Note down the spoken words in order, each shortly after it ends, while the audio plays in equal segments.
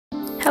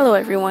Hello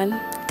everyone,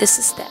 this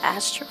is the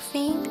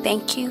ASTROfiend.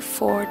 Thank you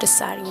for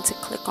deciding to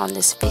click on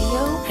this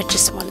video. I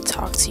just want to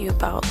talk to you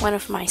about one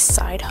of my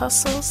side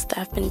hustles that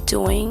I've been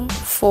doing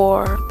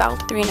for about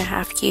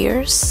 3.5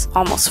 years,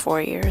 almost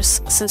 4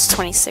 years, since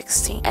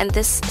 2016. And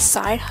this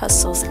side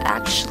hustle is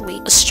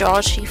actually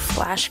astrology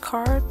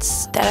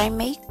flashcards that I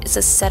make. It's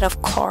a set of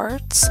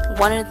cards.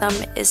 One of them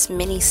is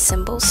mini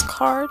symbols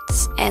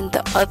cards and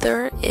the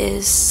other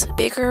is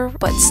bigger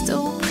but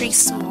still pretty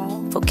small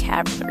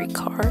vocabulary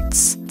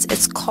cards.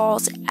 It's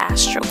called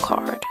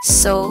ASTROcard.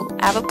 So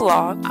I have a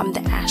blog, I'm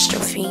the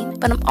ASTROfiend,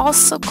 but I'm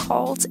also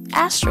called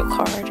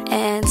ASTROcard,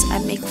 and I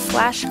make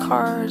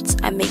flashcards,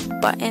 I make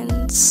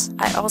buttons,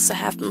 I also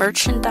have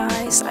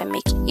merchandise, I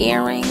make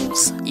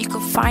earrings. You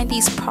can find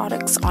these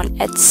products on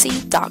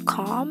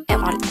Etsy.com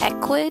and on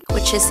Ecwid,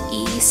 which is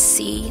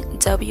ECWID.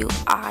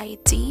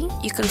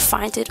 You can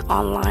find it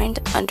online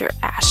under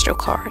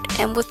ASTROcard.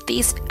 And with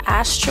these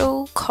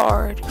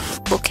ASTROcard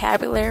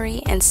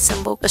vocabulary and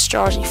symbol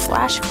astrology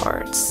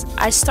flashcards,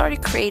 I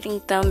started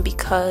creating them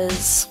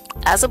because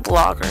as a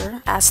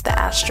blogger, as the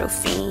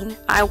ASTROfiend,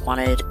 I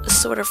wanted a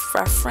sort of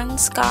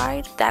reference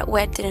guide. That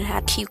way I didn't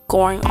have to keep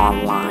going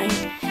online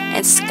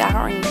and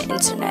scouring the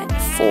internet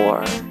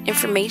for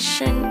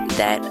information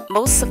that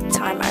most of the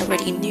time I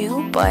already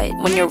knew, but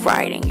when you're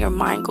writing, your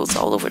mind goes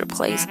all over the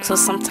place, so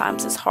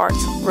sometimes it's hard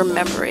to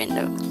remember it in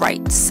the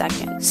right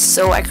second.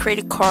 So I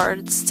created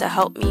cards to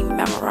help me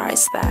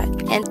memorize that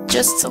and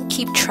just to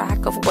keep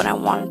track of what I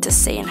wanted to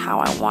say and how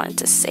I wanted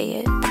to say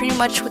it. Pretty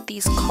much with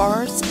these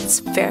cards, it's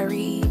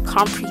very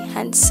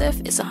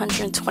comprehensive. It's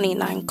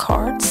 129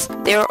 cards.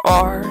 There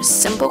are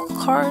symbol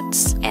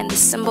cards, and the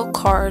symbol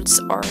cards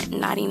are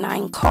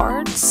 99 cards.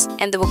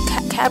 And the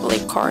vocabulary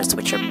cards,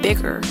 which are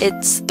bigger,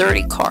 it's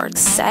 30 cards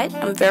set.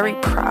 I'm very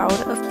proud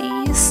of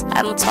these.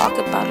 I don't talk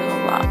about it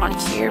a lot on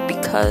here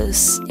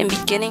because in the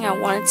beginning I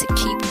wanted to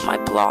keep my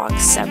blog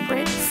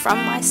separate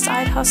from my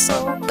side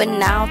hustle, but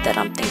now that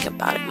I'm thinking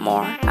about it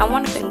more, I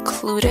want to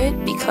include it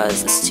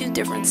because it's two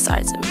different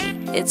sides of me.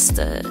 It's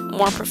the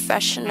more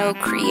professional,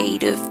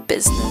 creative,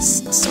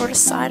 business sort of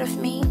side of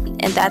me,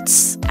 and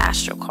that's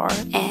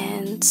ASTROcard.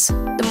 And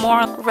the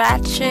more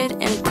ratchet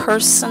and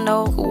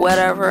personal,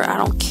 whatever, I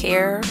don't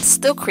care,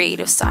 still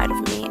creative side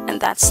of me, and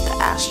that's the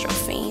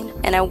ASTROfiend.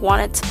 And I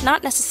wanted to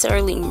not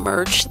necessarily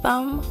merge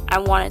them, I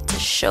wanted to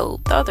show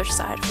the other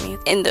side of me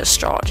in the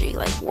astrology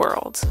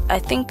world. I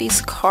think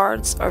these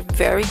cards are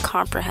very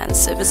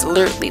comprehensive. It's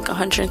literally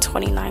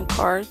 129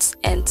 cards,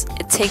 and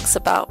it takes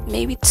about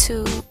maybe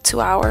two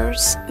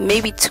hours,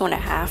 maybe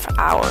 2.5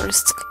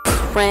 hours to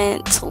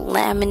print, to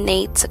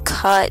laminate, to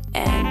cut.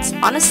 And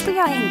honestly,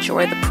 I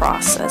enjoy the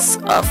process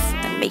of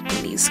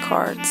making these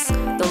cards.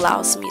 It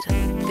allows me to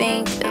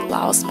think, it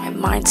allows my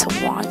mind to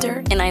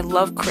wander, and I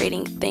love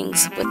creating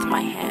things with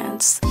my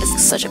hands.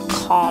 It's such a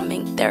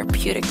calming,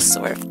 therapeutic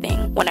sort of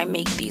thing when I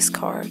make these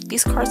cards.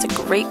 These cards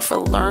are great for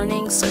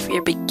learning, so if you're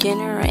a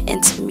beginner, an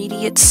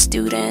intermediate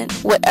student,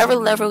 whatever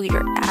level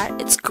you're at,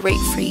 it's great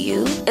for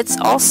you. It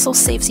also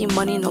saves you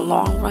money in the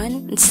long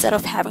run. Instead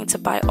of having to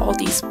buy all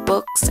these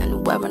books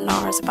and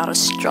webinars about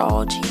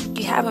astrology,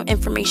 you have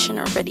information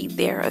already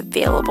there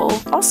available.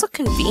 Also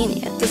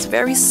convenient. It's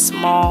very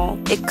small.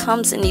 It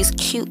comes in these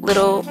cute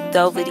little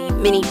velvety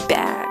mini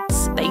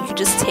bags that you can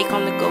just take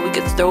on the go. You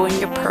can throw in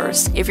your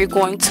purse if you're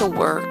going to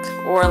work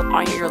or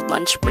on your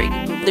lunch break.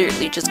 You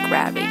literally just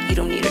grab it. You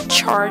don't need to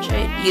charge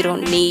it. You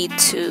don't need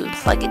to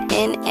plug it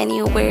in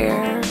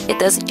anywhere. It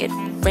doesn't get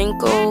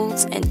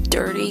wrinkled and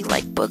dirty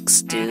like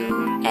books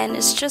do, and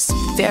it's just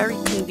very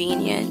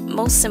convenient.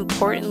 Most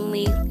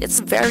importantly, it's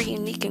very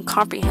unique and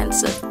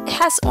comprehensive. It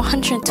has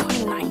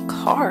 129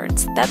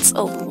 cards. That's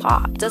a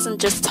lot. It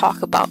doesn't just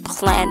talk about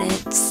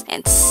planets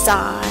and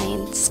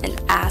signs and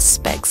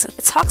aspects.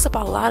 It talks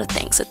about a lot of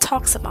things. It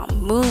talks about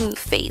moon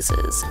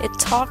phases. It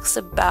talks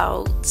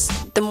about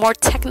the more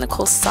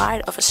technical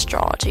side of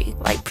astrology,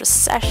 like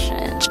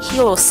precession,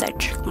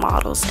 heliocentric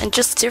models, and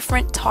just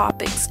different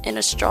topics in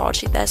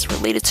astrology that's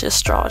related to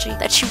astrology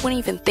that you wouldn't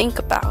even think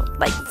about,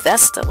 like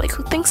Vesta.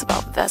 Who thinks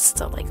about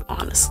Vesta?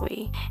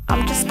 Honestly,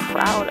 I'm just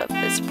proud of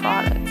this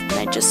product, and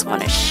I just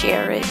want to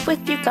share it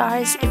with you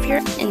guys if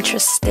you're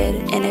interested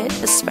in it,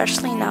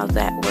 especially now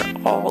that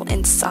we're all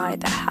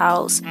inside the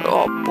house. We're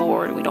all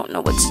bored. We don't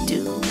know what to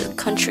do. The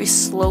country's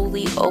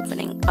slowly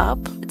opening up.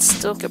 It's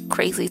still a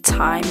crazy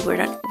time.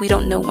 We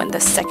don't know when the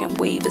second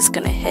wave is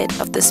gonna hit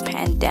of this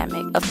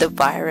pandemic, of the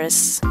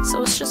virus.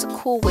 So it's just a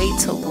cool way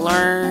to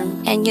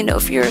learn. And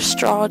if you're an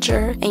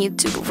astrologer and you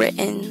do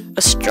written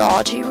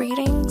astrology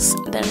readings,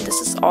 then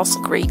this is also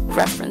a great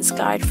reference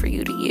guide for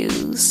you to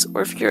use.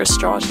 Or if you're an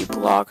astrology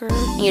blogger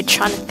and you're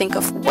trying to think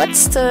of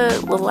what's the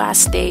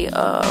last day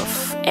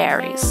of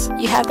Aries,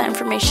 you have that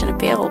information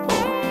available.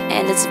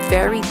 And it's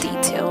very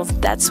detailed.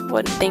 That's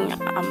one thing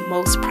I'm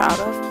most proud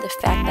of, the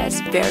fact that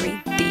it's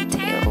very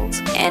detailed.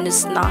 And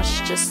it's not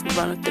just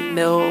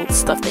run-of-the-mill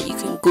stuff that you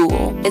can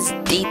Google. It's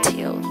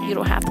detailed. You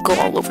don't have to go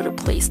all over the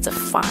place to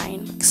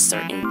find like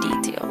certain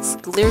details.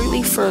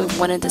 Literally for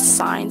one of the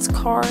signs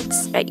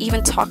cards, I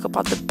even talk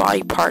about the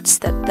body parts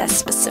that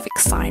specific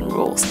sign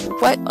rules.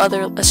 What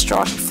other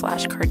astrology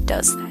flashcard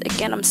does that?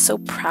 Again, I'm so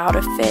proud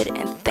of it,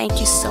 and thank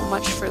you so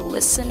much for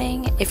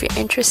listening. If you're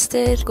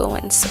interested, go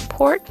and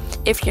support.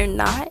 If you're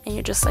not and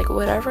you're just like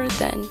whatever,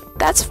 then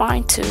that's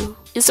fine too.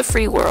 It's a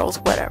free world,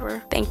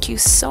 whatever. Thank you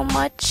so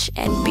much,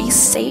 and be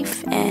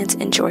safe and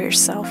enjoy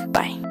yourself.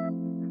 Bye.